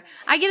 whatever."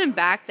 I get him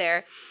back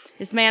there.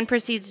 This man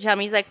proceeds to tell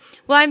me, he's like,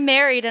 "Well, I'm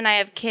married and I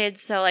have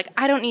kids, so like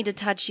I don't need to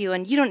touch you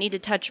and you don't need to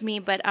touch me,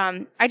 but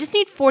I just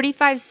need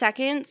 45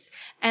 seconds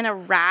and a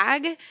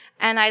rag,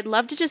 and I'd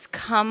love to just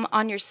come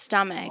on your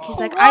stomach." He's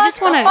like, I just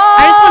want to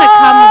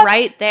come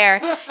right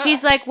there.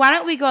 He's like, "Why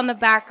don't we go in the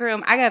back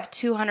room? I have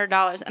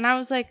 $200." And I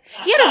was like,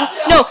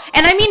 no.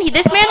 And I mean,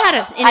 this man had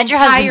an Hide your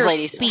husbands, entire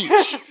ladies.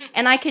 speech,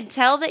 and I could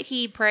tell that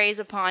he preys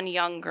upon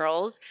young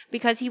girls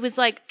because he was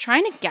like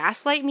trying to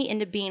gaslight me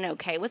into being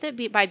okay with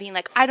it by being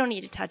like, "I don't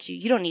need to touch you.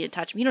 You don't need to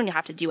touch me. You don't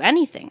have to do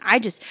anything. I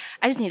just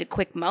need a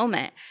quick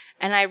moment."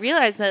 And I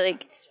realized that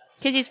like,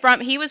 because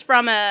he was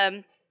from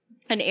an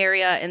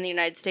area in the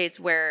United States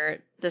where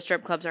the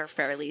strip clubs are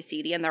fairly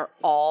seedy, and they're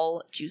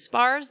all juice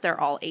bars. They're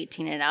all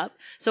 18 and up.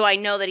 So I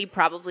know that he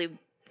probably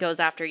goes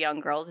after young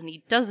girls, and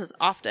he does this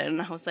often.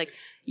 And I was like,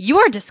 "You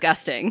are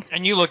disgusting."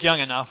 And you look young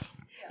enough.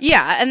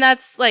 Yeah, and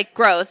that's like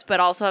gross, but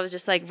also I was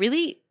just like,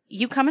 "Really?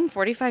 You come in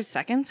 45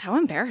 seconds? How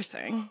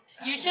embarrassing."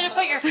 You should have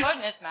put your foot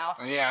in his mouth.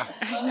 Yeah.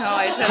 I know,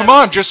 I should Come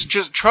on, just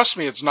trust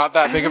me. It's not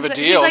that big of a He's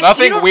deal. like,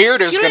 Nothing "You don't-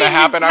 weird is you going to don't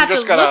even happen. I'm have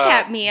just to going look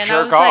at me." to And I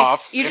was jerk like,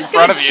 off "You're in just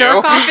front gonna of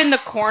jerk you." off in the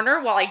corner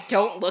while I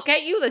don't look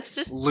at you? That's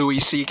just Louis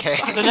C.K.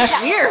 The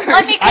next, weird.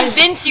 Let me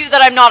convince you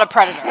that I'm not a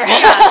predator.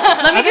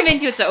 Let me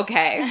convince you it's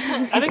okay.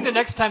 I think the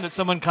next time that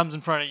someone comes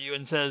in front of you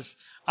and says,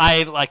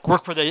 "I like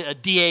work for the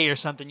DA or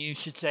something," you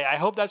should say, "I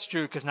hope that's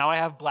true because now I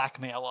have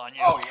blackmail on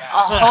you." Oh, yeah.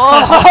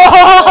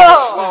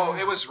 Oh. Well,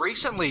 it was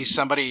recently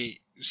somebody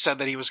said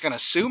that he was going to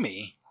sue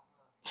me.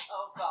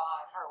 Oh God,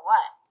 for what?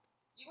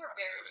 You were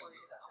very worried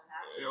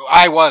about that.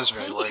 I was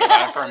very worried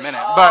about it for a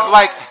minute. But,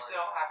 like, I'm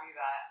so happy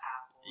that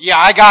asshole. yeah,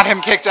 I got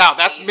him kicked out.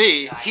 That's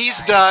me.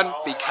 He's done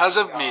because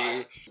of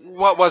me.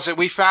 What was it?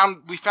 We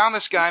found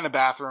this guy in the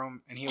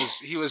bathroom, and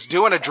he was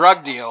doing a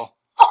drug deal.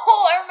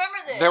 Oh, I remember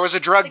this. There was a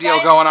drug The deal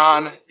guy going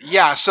in the on.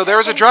 Yeah, so there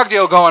was a drug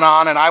deal going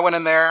on, and I went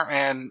in there,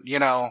 and,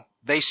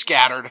 they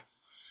scattered.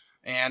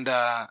 And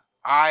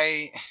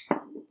I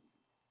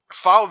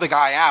followed the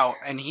guy out,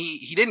 and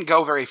he didn't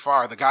go very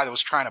far. The guy that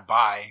was trying to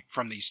buy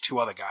from these 2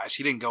 other guys,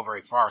 he didn't go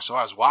very far, so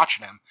I was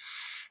watching him.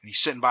 and he's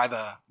sitting by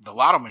the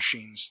lotto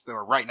machines that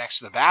were right next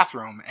to the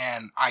bathroom,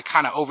 and I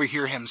kind of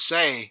overhear him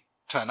say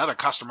to another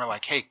customer,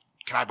 like, hey,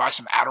 can I buy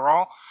some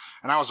Adderall?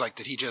 And I was like,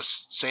 did he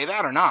just say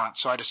that or not?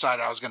 So I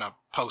decided I was going to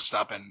post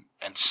up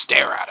and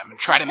stare at him and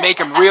try to make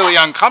him really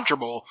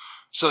uncomfortable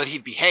so that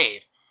he'd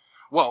behave.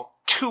 Well,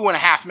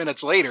 2.5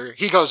 minutes later,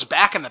 he goes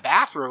back in the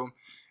bathroom,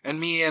 and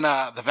me and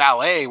the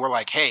valet were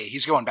like, hey,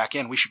 he's going back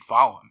in. We should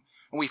follow him.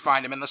 And we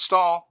find him in the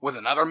stall with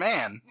another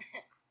man,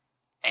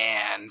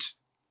 and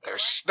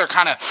they're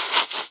kind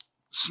of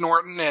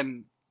snorting,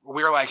 and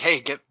we're like,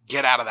 hey,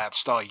 get out of that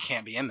stall. You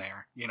can't be in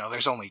there. You know,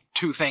 there's only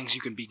 2 things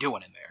you can be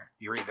doing in there.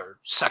 You're either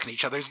sucking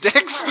each other's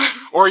dicks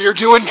or you're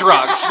doing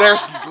drugs.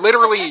 There's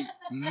literally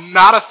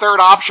not a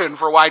third option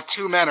for why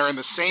 2 men are in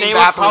the same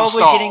bathroom stall. They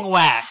were probably getting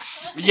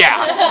waxed.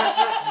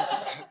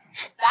 Yeah.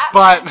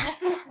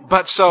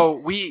 But so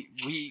we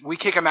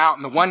kick him out,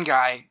 and the one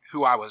guy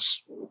who I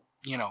was,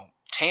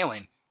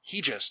 tailing,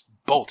 he just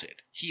bolted.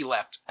 He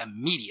left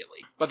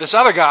immediately. But this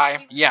other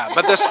guy,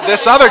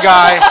 this other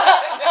guy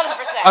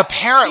 100%.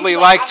 Apparently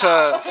liked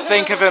to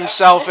think of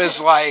himself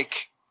as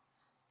like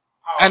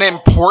an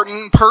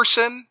important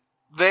person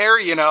there,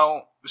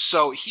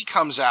 So he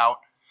comes out,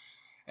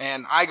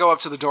 and I go up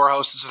to the door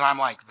hostess, and I'm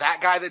like, that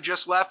guy that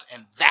just left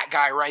and that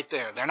guy right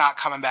there, they're not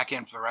coming back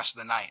in for the rest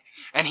of the night.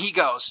 And he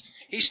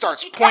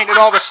starts pointing at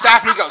all the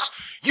staff, and he goes,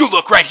 you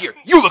look right here,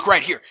 you look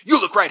right here, you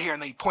look right here.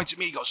 And then he points at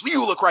me, he goes,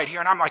 you look right here.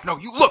 And I'm like, no,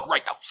 you look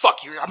right the fuck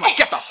here. I'm like,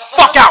 get the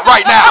fuck out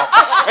right now.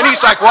 And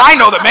he's like, well, I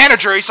know the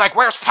manager. He's like,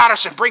 where's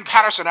Patterson? Bring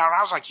Patterson out. And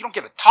I was like, you don't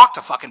get to talk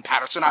to fucking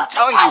Patterson. I'm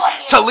telling you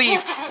to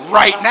leave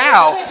right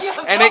now.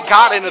 And it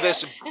got into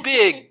this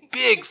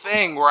big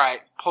thing where I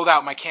pulled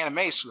out my can of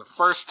mace for the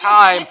first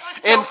time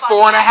in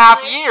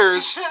 4.5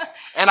 years.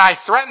 And I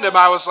threatened him.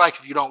 I was like,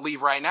 if you don't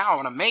leave right now,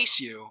 I'm going to mace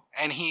you.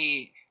 And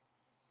he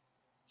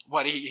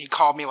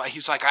called me like, he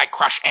was like, I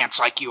crush ants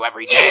like you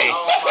every day.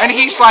 And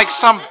he's like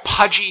some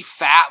pudgy,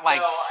 fat,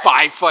 like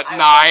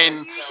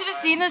 5'9". You should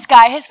have seen this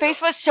guy. His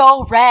face was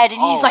so red,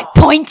 and he's like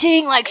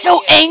pointing like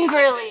so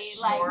angrily.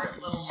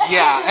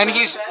 Yeah, and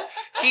he's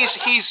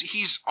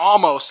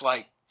almost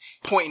like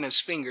pointing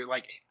his finger,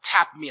 like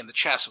tapping me in the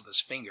chest with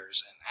his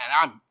fingers.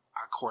 And I'm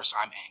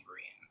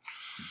angry.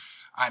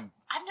 And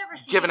I've never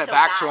seen giving it so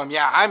back to him.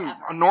 Yeah,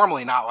 I'm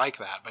normally not like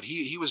that, but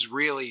he was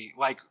really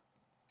like,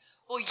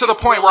 to the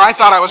point where I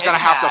thought I was going to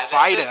have to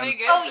fight him.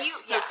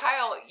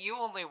 Kyle, you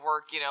only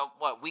work,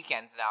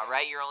 weekends now,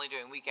 right? You're only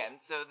doing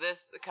weekends. So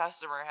this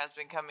customer had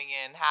been coming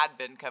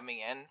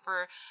in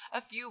for a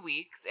few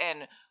weeks,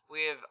 and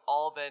we have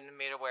all been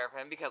made aware of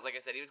him because, like I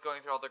said, he was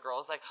going through all the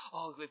girls like,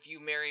 oh, if you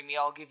marry me,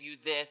 I'll give you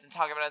this, and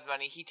talking about his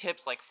money. He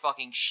tips like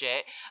fucking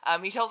shit.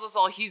 He tells us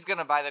all he's going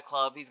to buy the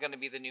club. He's going to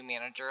be the new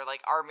manager.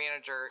 Like, our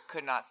manager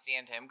could not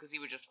stand him because he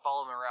would just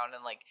follow him around,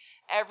 and like,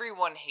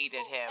 everyone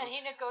hated him. And he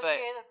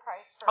negotiated the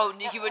price for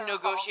he would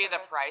negotiate the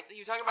price. He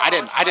was talking about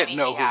I didn't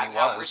know who he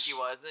was. How rich he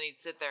was. And then he'd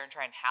sit there and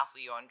try and hassle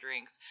you on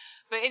drinks.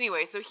 But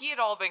anyway, so he had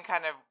all been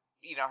kind of,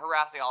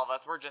 harassing all of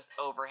us. We're just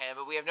over him,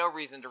 but we have no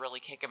reason to really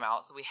kick him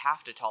out, so we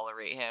have to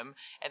tolerate him.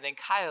 And then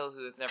Kyle,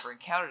 who has never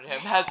encountered him,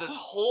 has this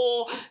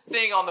whole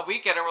thing on the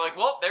weekend, and we're like,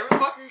 well, there we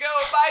fucking go.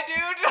 Bye,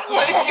 dude.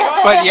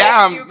 But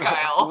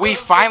yeah, we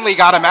finally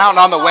got him out, and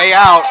on the way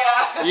out,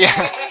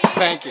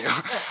 thank you.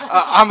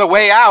 On the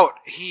way out,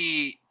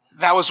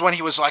 that was when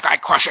he was like, I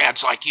crush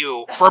ants like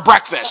you for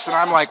breakfast. And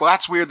I'm like, well,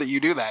 that's weird that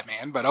you do that,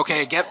 man. But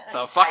okay, get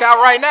the fuck out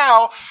right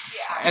now.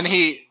 And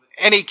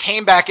he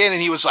came back in, and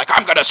he was like,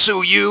 I'm going to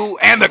sue you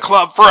and the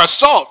club for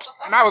assault.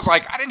 And I was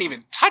like, I didn't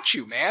even touch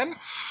you, man.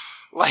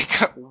 Like,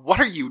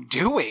 what are you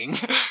doing?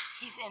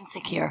 He's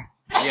insecure.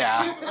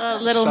 Yeah.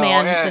 Little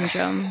man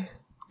syndrome.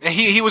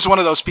 He was one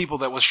of those people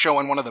that was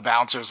showing one of the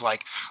bouncers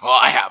like, oh,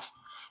 I have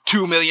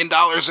 $2 million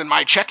in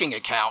my checking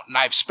account, and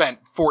I've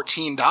spent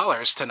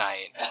 $14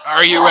 tonight.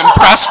 Are you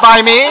impressed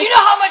by me? You know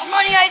how much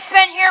money I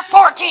spent here?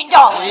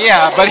 $14.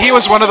 Yeah, but he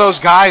was one of those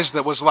guys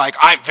that was like,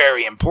 I'm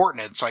very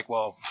important. It's like,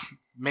 well,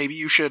 maybe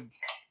you should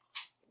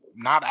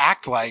not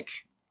act like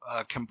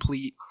a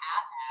complete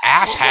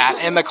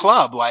asshat in the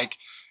club. Like,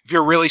 if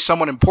you're really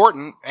someone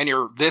important and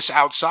you're this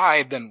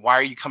outside, then why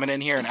are you coming in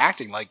here and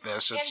acting like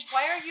this? And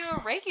why are you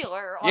a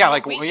regular on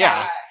the weekends?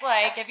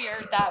 Like, if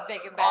you're that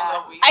big and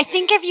bad. I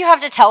think if you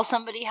have to tell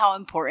somebody how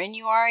important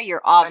you are,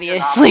 you're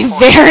obviously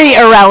very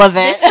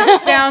irrelevant. This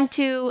comes down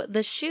to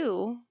the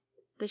shoe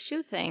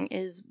thing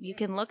is you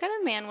can look at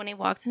a man when he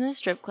walks in the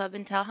strip club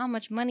and tell how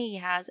much money he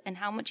has and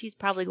how much he's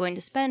probably going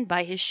to spend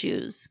by his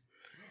shoes.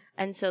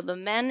 And so the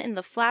men in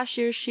the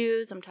flashier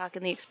shoes, I'm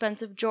talking the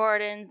expensive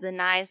Jordans, the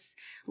nice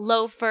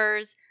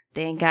loafers,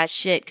 they ain't got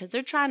shit because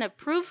they're trying to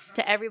prove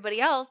to everybody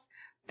else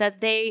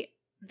that they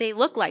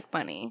look like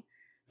money.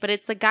 But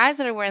it's the guys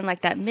that are wearing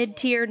like that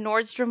mid-tier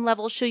Nordstrom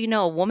level shoe,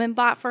 a woman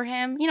bought for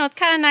him. It's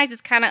kind of nice,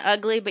 it's kind of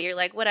ugly, but you're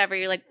like, whatever,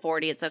 you're like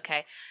 40, it's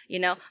okay.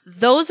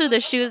 Those are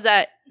the shoes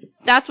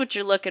that's what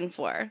you're looking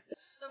for.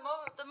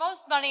 The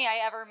most money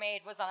I ever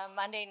made was on a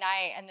Monday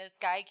night, and this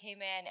guy came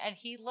in, and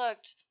he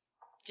looked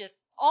just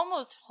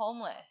almost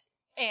homeless.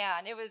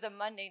 And it was a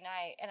Monday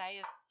night, and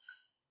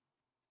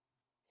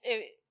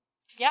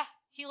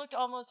He looked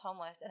almost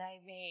homeless, and I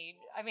mean,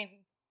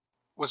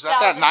 was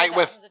that night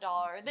with? Thousands of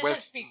dollars.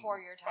 This is before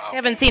your time. I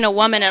haven't seen a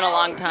woman in a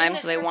long time,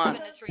 so they In want.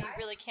 the industry, you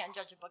really can't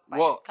judge a book by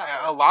Well, its cover.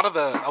 a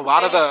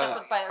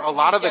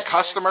lot of the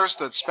customers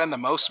that spend the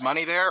most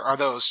money there are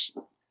those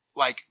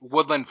like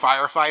woodland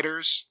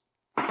firefighters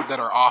that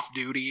are off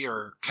duty,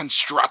 or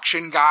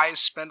construction guys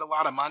spend a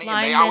lot of money,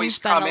 and they always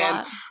come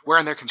in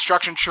wearing their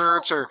construction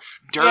shirts or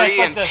dirty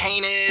and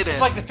painted.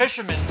 It's like the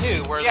fishermen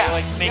too, where they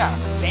like make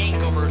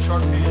bank over a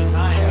short period of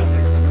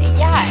time.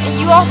 Yeah, and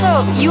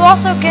you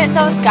also get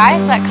those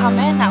guys that come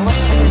in that look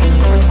like they're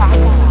super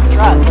cracked on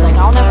drugs. Like,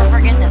 I'll never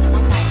forget this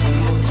one night. This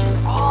guy was just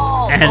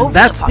all And over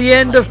that's the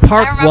end of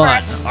part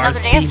one. Our Another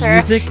theme dancer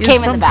music is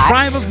came in from the back,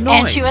 Tribe of Noise.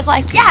 and she was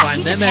like, You can "Yeah, find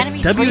he just them handed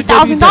me at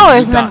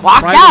 $3,000 and then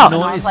walked out."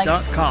 And I was like,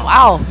 www.tribeofnoise.com.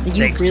 "Wow, you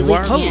Thanks to really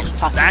our can't host,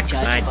 fucking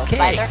Backside judge a book K.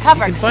 by their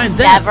cover. You can find You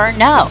them never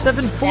know. at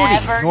 740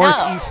 Never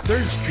Northeast know.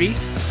 3rd Street,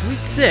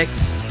 Suite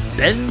 6,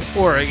 Bend,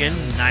 Oregon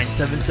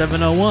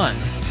 97701.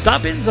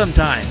 Stop in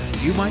sometime.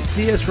 You might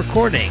see us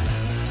recording.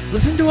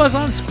 Listen to us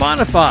on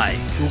Spotify,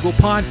 Google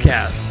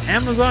Podcasts,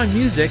 Amazon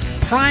Music,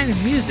 Prime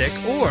Music,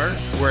 or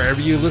wherever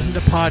you listen to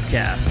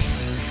podcasts.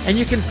 And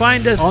you can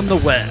find us on the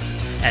web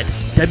at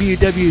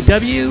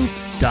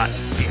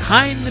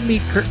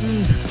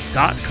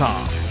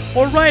www.behindthemeatcurtains.com,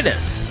 or write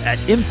us at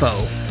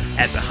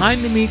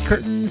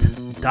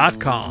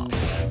info@behindthemeatcurtains.com.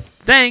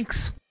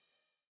 Thanks!